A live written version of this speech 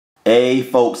Hey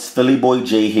folks, Philly Boy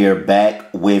J here,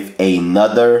 back with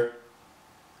another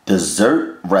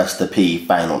dessert recipe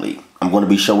finally. I'm going to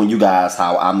be showing you guys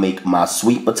how I make my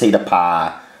sweet potato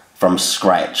pie from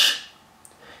scratch.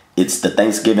 It's the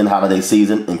Thanksgiving holiday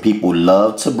season and people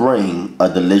love to bring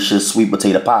a delicious sweet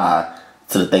potato pie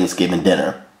to the Thanksgiving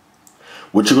dinner.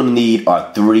 What you're going to need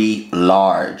are 3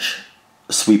 large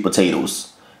sweet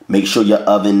potatoes. Make sure your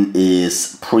oven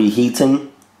is preheating.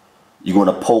 You're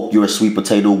going to poke your sweet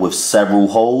potato with several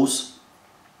holes.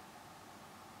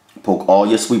 Poke all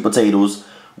your sweet potatoes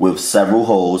with several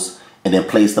holes and then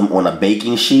place them on a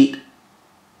baking sheet.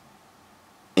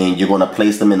 And you're going to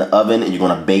place them in the oven and you're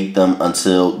going to bake them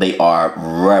until they are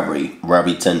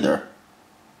very tender.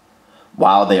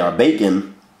 While they are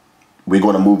baking, we're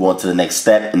going to move on to the next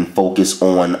step and focus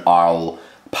on our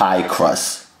pie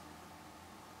crust.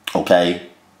 Okay?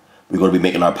 We're going to be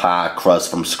making our pie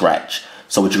crust from scratch.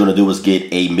 So what you're going to do is get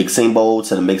a mixing bowl.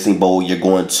 To the mixing bowl, you're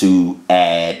going to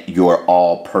add your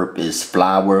all-purpose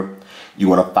flour. You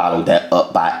want to follow that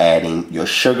up by adding your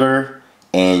sugar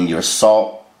and your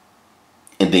salt.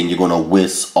 And then you're going to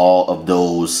whisk all of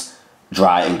those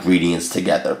dry ingredients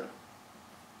together.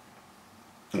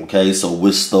 Okay, so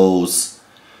whisk those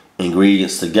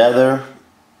ingredients together.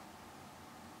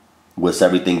 Whisk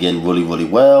everything in really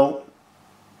well.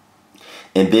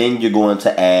 And then you're going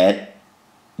to add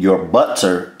your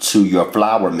butter to your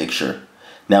flour mixture.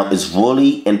 Now it's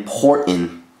really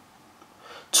important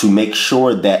to make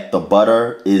sure that the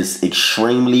butter is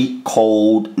extremely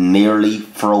cold, nearly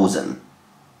frozen.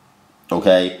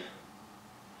 Okay?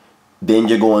 Then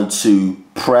you're going to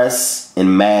press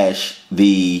and mash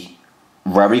the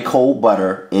very cold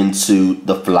butter into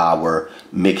the flour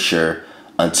mixture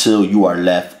until you are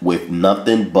left with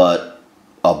nothing but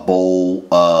a bowl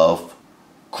of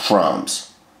crumbs.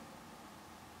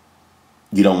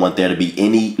 You don't want there to be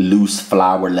any loose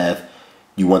flour left.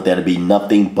 You want there to be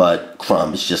nothing but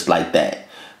crumbs, just like that.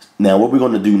 Now what we're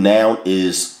going to do now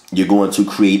is you're going to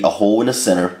create a hole in the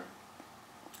center.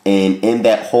 And in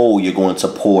that hole, you're going to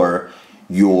pour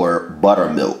your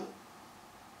buttermilk.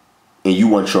 And you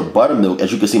want your buttermilk,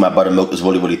 as you can see, my buttermilk is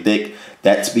really thick.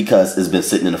 That's because it's been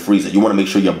sitting in the freezer. You want to make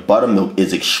sure your buttermilk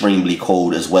is extremely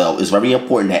cold as well. It's very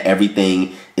important that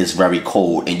everything is very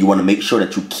cold. And you want to make sure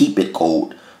that you keep it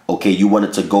cold. Okay, you want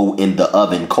it to go in the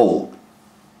oven cold.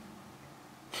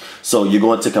 So you're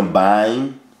going to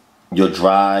combine your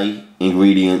dry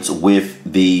ingredients with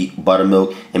the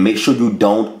buttermilk and make sure you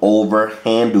don't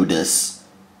overhandle this.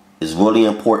 It's really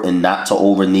important not to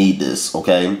over knead this,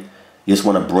 okay? You just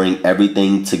want to bring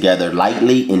everything together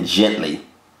lightly and gently.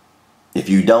 If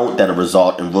you don't, that'll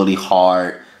result in really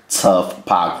hard, tough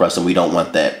pie crust, and we don't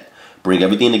want that. Bring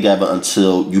everything together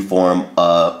until you form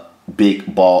a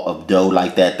big ball of dough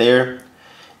like that there,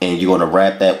 and you're going to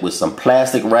wrap that with some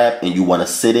plastic wrap, and you want to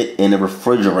sit it in the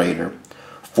refrigerator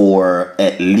for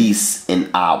at least an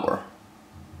hour.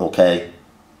 Okay,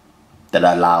 that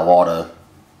allow all the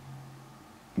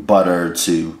butter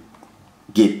to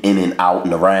get in and out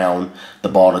and around the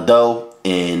ball of dough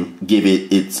and give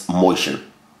it its moisture.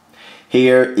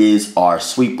 Here is our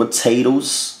sweet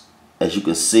potatoes. As you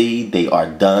can see, they are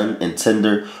done and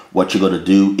tender. What you're going to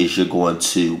do is you're going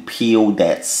to peel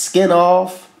that skin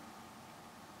off.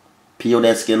 Peel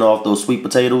that skin off those sweet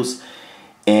potatoes.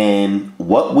 And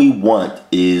what we want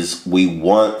is we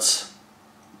want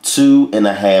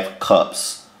 2.5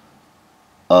 cups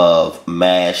of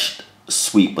mashed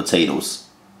sweet potatoes.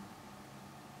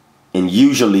 And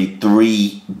usually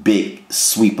 3 big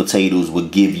sweet potatoes would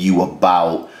give you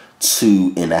about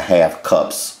 2.5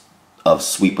 cups of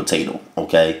sweet potato.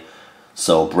 Okay,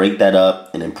 so break that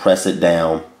up and then press it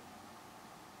down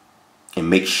and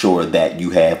make sure that you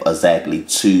have exactly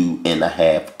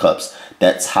 2.5 cups.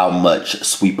 That's how much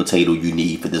sweet potato you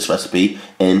need for this recipe.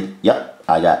 And yep,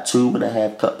 I got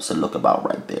 2.5 cups to look about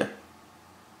right there.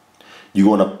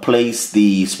 You're going to place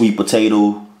the sweet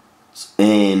potato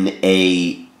in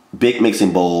a big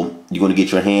mixing bowl. You're going to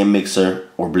get your hand mixer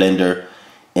or blender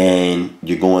and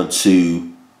you're going to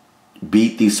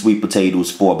beat these sweet potatoes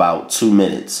for about 2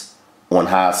 minutes on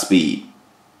high speed.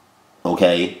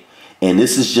 Okay? And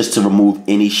this is just to remove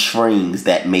any strings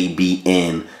that may be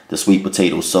in the sweet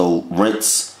potato. So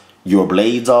rinse your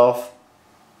blades off.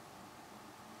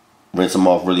 Rinse them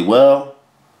off really well.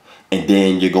 And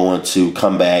then you're going to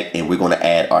come back and we're going to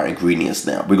add our ingredients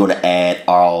now. We're going to add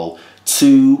our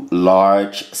 2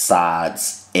 large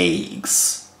size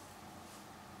eggs.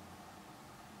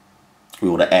 We're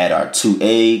going to add our 2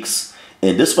 eggs.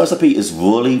 And this recipe is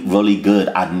really good.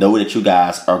 I know that you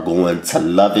guys are going to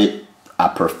love it. I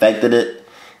perfected it.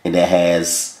 And it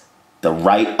has the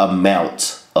right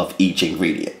amount of each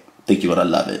ingredient. think you're gonna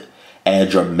love it.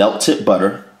 Add your melted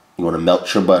butter. You wanna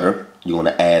melt your butter. You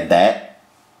wanna add that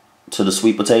to the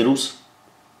sweet potatoes.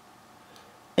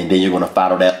 And then you're gonna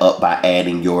follow that up by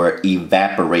adding your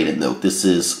evaporated milk. This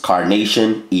is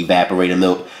Carnation evaporated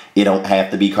milk. It don't have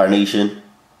to be Carnation.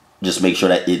 Just make sure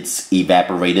that it's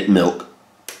evaporated milk.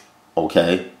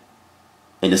 Okay?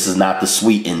 And this is not the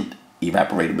sweetened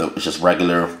evaporated milk. It's just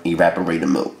regular evaporated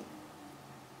milk.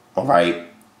 Alright?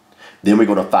 Then we're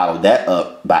going to follow that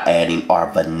up by adding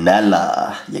our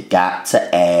vanilla. You got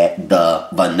to add the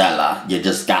vanilla. You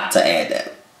just got to add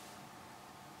that.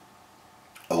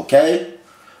 Okay?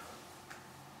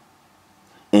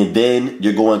 And then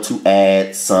you're going to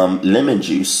add some lemon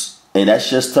juice. And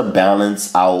that's just to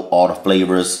balance out all the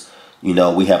flavors. You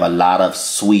know, we have a lot of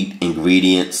sweet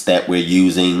ingredients that we're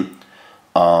using.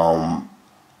 We're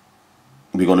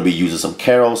going to be using some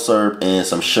carob syrup and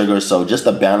some sugar. So just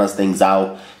to balance things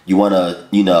out, you want to,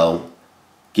 you know,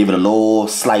 give it a little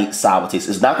slight sour taste.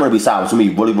 It's not going to be sour. It's going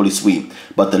to be really, really sweet.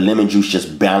 But the lemon juice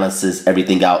just balances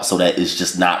everything out so that it's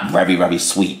just not very, very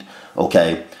sweet.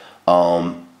 Okay.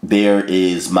 There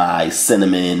is my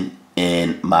cinnamon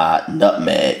and my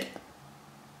nutmeg.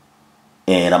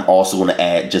 And I'm also going to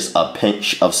add just a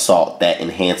pinch of salt that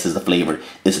enhances the flavor.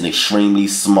 It's an extremely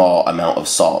small amount of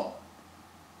salt.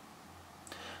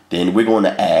 Then we're going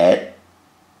to add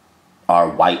our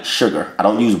white sugar. I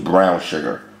don't use brown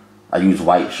sugar. I use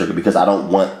white sugar because I don't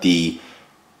want the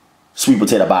sweet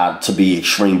potato pie to be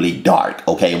extremely dark.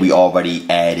 Okay, we already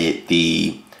added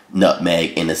the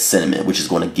nutmeg and the cinnamon, which is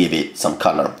going to give it some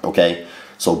color. Okay,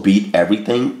 so beat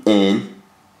everything in.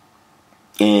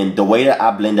 And the way that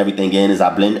I blend everything in is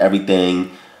I blend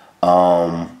everything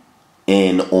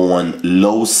in on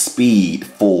low speed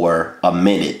for a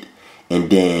minute. And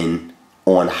then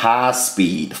on high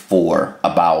speed for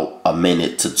about a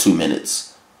minute to 2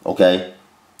 minutes. Okay?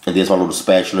 And there's my little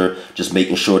spatula. Just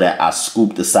making sure that I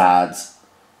scoop the sides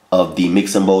of the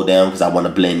mixing bowl down because I want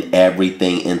to blend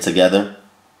everything in together.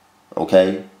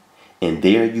 Okay? And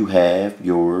there you have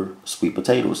your sweet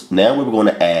potatoes. Now what we're going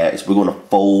to add is we're going to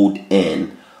fold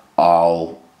in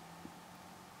our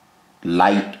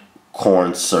light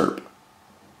corn syrup.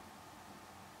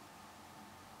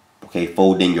 Okay,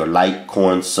 fold in your light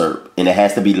corn syrup. And it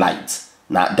has to be light,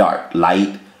 not dark.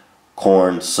 Light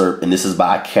corn syrup. And this is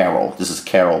by Carol. This is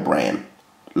Carol brand.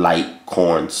 Light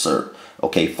corn syrup.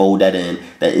 Okay, fold that in.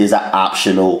 That is an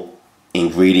optional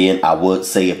ingredient. I would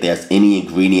say if there's any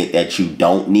ingredient that you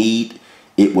don't need,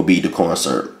 it would be the corn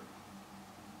syrup.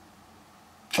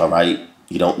 Alright?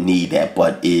 You don't need that,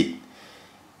 but you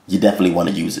definitely want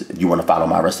to use it if you want to follow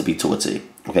my recipe to a T.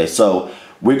 Okay, so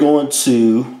we're going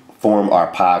to form our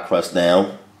pie crust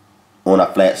down. On a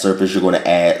flat surface, you're going to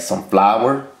add some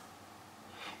flour.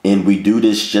 And we do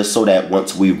this just so that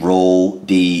once we roll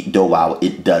the dough out,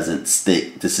 it doesn't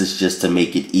stick. This is just to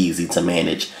make it easy to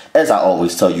manage. As I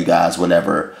always tell you guys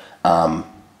whenever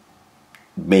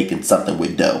making something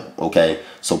with dough. Okay,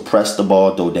 so press the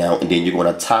ball dough down and then you're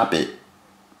going to top it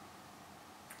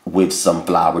with some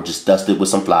flour. Just dust it with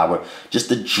some flour just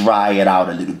to dry it out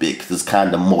a little bit because it's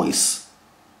kind of moist.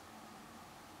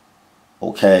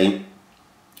 Okay, and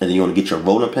then you want to get your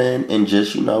rolling pin and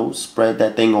just, you know, spread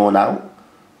that thing on out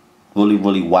really,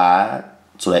 really wide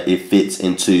so that it fits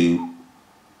into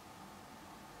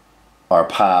our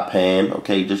pie pan.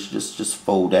 Okay, just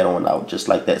fold that on out just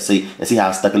like that. See, and see how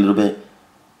I stuck a little bit?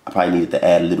 I probably needed to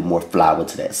add a little more flour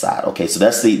to that side. Okay, so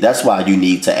that's why you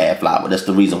need to add flour. That's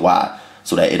the reason why,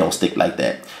 so that it don't stick like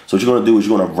that. So what you're going to do is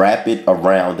you're going to wrap it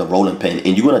around the rolling pin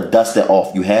and you're going to dust it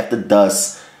off. You have to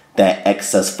dust that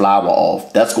excess flour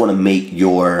off. That's going to make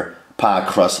your pie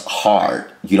crust hard.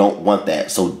 You don't want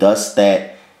that. So dust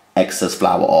that excess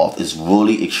flour off. It's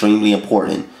really extremely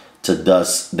important to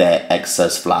dust that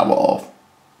excess flour off.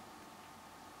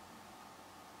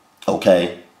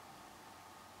 Okay.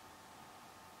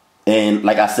 And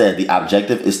like I said, the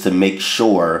objective is to make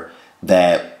sure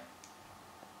that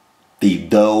the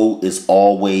dough is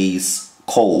always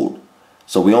cold.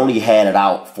 So we only had it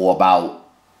out for about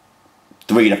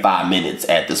 3 to 5 minutes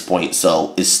at this point,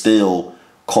 so it's still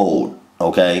cold.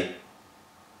 Okay,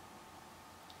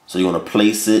 so you want to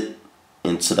place it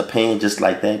into the pan just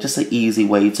like that. Just an easy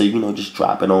way to, you know, just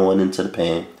drop it on into the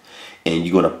pan, and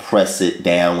you're going to press it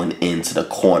down into the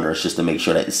corners just to make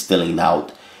sure that it's filling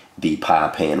out the pie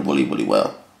pan really, really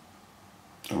well.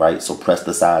 All right, so press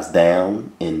the sides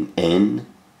down and in.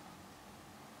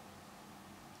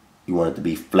 You want it to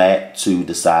be flat to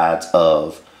the sides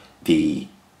of the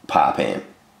pie pan.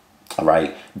 All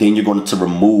right, then you're going to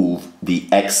remove the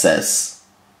excess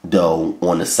dough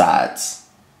on the sides.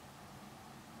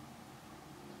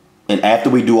 And after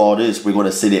we do all this, we're going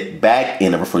to sit it back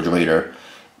in the refrigerator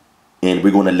and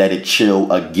we're going to let it chill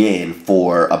again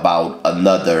for about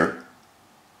another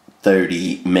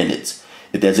 30 minutes.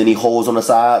 If there's any holes on the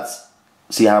sides,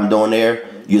 see how I'm doing there?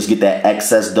 You just get that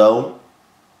excess dough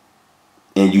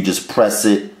and you just press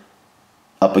it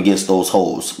up against those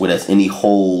holes. Where there's any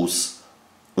holes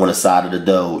on the side of the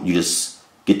dough, you just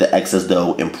get the excess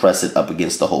dough and press it up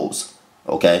against the holes.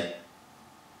 Okay?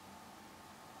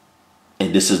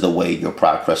 And this is the way your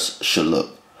pie crust should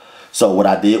look. So what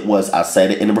I did was I set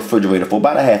it in the refrigerator for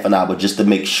about a half an hour just to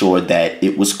make sure that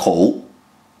it was cold.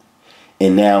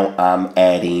 And now I'm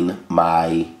adding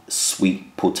my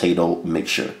sweet potato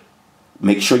mixture.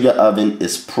 Make sure your oven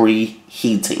is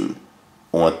preheating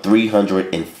on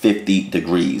 350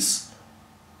 degrees.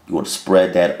 You want to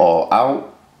spread that all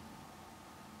out.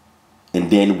 And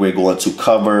then we're going to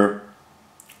cover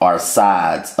our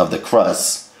sides of the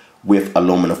crust with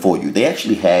aluminum foil. They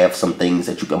actually have some things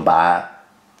that you can buy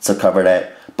to cover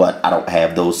that, but I don't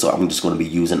have those, so I'm just going to be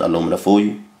using aluminum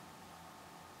foil.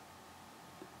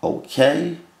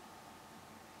 Okay.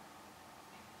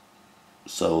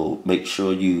 So make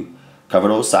sure you cover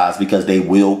those sides because they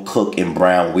will cook and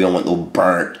brown. We don't want no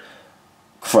burnt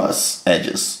crust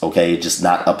edges, okay? Just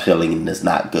not appealing and it's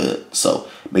not good. So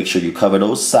make sure you cover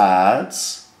those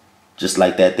sides just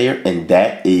like that there. And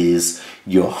that is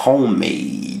your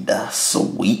homemade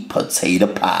sweet potato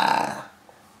pie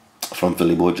from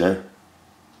Philly Boy J.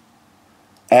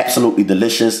 Absolutely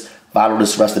delicious. Follow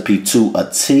this recipe to a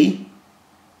T.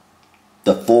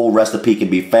 The full recipe can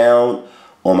be found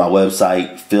on my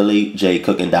website,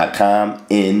 PhillyJCooking.com,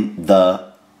 in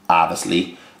the,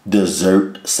 obviously,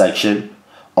 dessert section.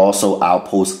 Also, I'll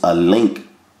post a link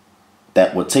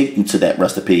that will take you to that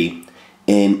recipe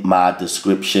in my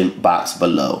description box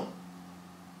below.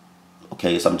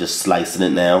 Okay, so I'm just slicing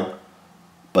it now.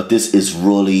 But this is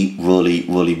really, really,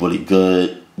 really, really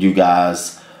good. You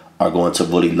guys are going to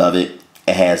really love it.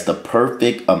 It has the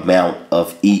perfect amount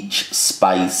of each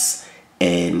spice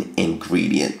and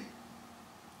ingredient.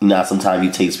 Now, sometimes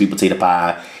you take sweet potato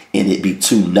pie and it be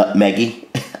too nutmeggy.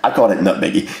 I call it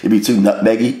nutmeggy. It be too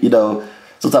nutmeggy, you know.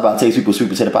 Sometimes I taste people's sweet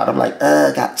potato pie and I'm like,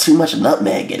 got too much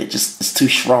nutmeg in it. It's too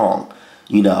strong,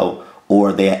 you know.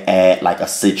 Or they add like a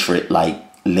citrate, like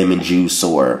lemon juice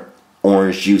or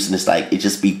orange juice, and it's like it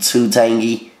just be too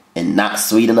tangy and not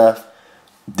sweet enough.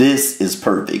 This is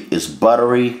perfect. It's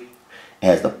buttery. It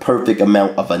has the perfect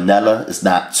amount of vanilla. It's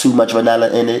not too much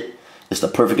vanilla in it. It's the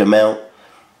perfect amount.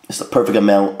 It's the perfect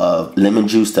amount of lemon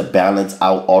juice to balance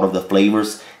out all of the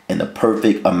flavors, and the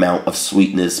perfect amount of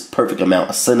sweetness, perfect amount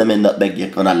of cinnamon, nutmeg. You're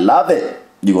gonna love it.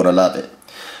 You're gonna love it.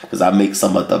 Because I make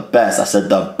some of the best. I said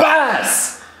the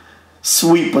best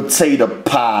sweet potato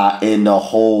pie in the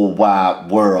whole wide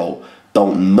world.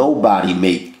 Don't nobody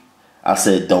make. I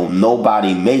said don't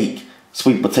nobody make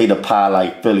sweet potato pie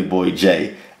like Philly Boy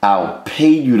J. I'll pay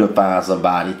you to find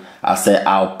somebody. I said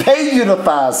I'll pay you to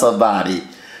find somebody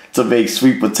to make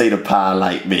sweet potato pie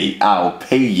like me. I'll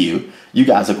pay you. You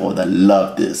guys are going to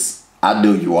love this. I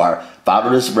know you are.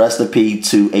 Follow this recipe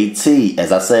to a T.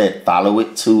 As I said, follow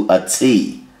it to a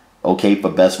T. Okay, for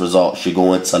best results. You're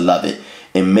going to love it.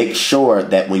 And make sure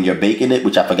that when you're baking it,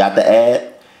 which I forgot to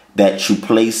add, that you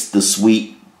place the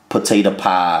sweet potato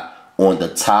pie on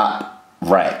the top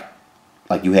rack.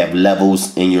 Like you have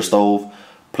levels in your stove.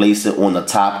 Place it on the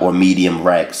top or medium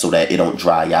rack so that it don't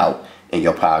dry out and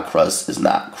your pie crust is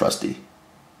not crusty.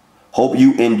 Hope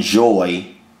you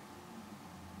enjoy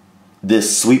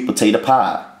this sweet potato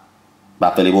pie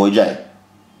by Philly Boy J.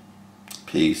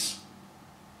 Peace.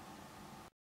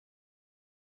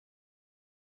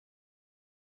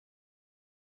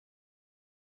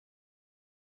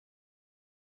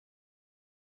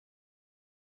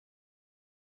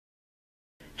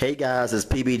 Hey guys, it's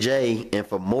PBJ, and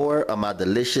for more of my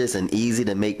delicious and easy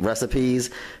to make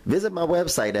recipes, visit my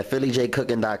website at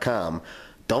PhillyJCooking.com.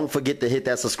 Don't forget to hit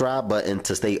that subscribe button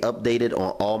to stay updated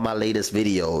on all my latest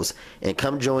videos, and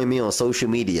come join me on social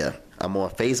media. I'm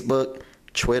on Facebook,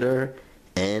 Twitter,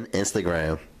 and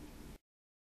Instagram.